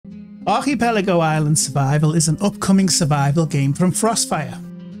Archipelago Island Survival is an upcoming survival game from Frostfire.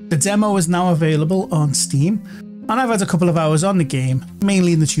 The demo is now available on Steam, and I've had a couple of hours on the game,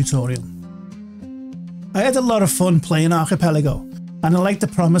 mainly in the tutorial. I had a lot of fun playing Archipelago, and I like the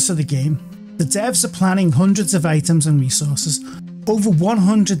promise of the game. The devs are planning hundreds of items and resources, over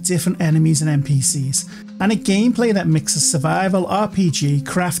 100 different enemies and NPCs, and a gameplay that mixes survival, RPG,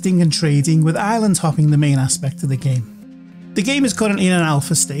 crafting and trading, with island hopping the main aspect of the game. The game is currently in an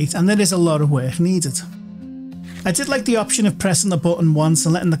alpha state and there is a lot of work needed. I did like the option of pressing the button once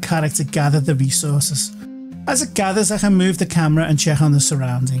and letting the character gather the resources. As it gathers, I can move the camera and check on the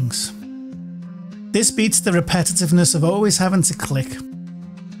surroundings. This beats the repetitiveness of always having to click.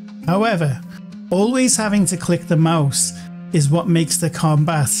 However, always having to click the mouse is what makes the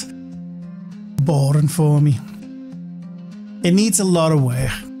combat boring for me. It needs a lot of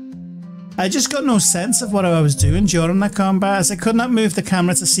work. I just got no sense of what I was doing during that combat, as I could not move the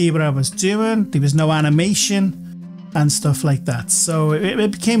camera to see what I was doing. There was no animation and stuff like that, so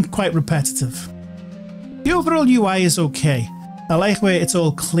it became quite repetitive. The overall UI is okay. I like where it's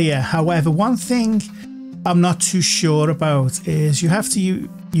all clear. However, one thing I'm not too sure about is you have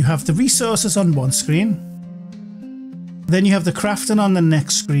the resources on one screen, then you have the crafting on the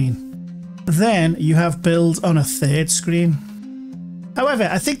next screen, then you have build on a third screen. However,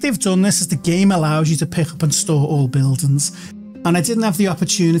 I think they've done this as the game allows you to pick up and store all buildings, and I didn't have the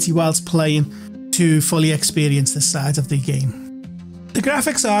opportunity whilst playing to fully experience this side of the game. The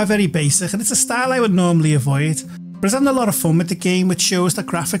graphics are very basic and it's a style I would normally avoid, but I was having a lot of fun with the game, which shows that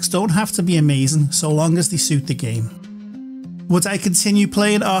graphics don't have to be amazing so long as they suit the game. Would I continue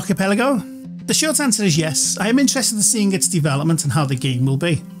playing Archipelago? The short answer is yes. I am interested in seeing its development and how the game will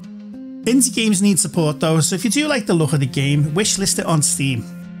be. Indie games need support though, so if you do like the look of the game, wishlist it on Steam.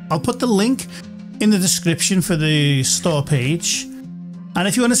 I'll put the link in the description for the store page. And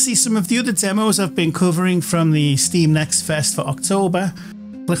if you want to see some of the other demos I've been covering from the Steam Next Fest for October,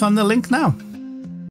 click on the link now.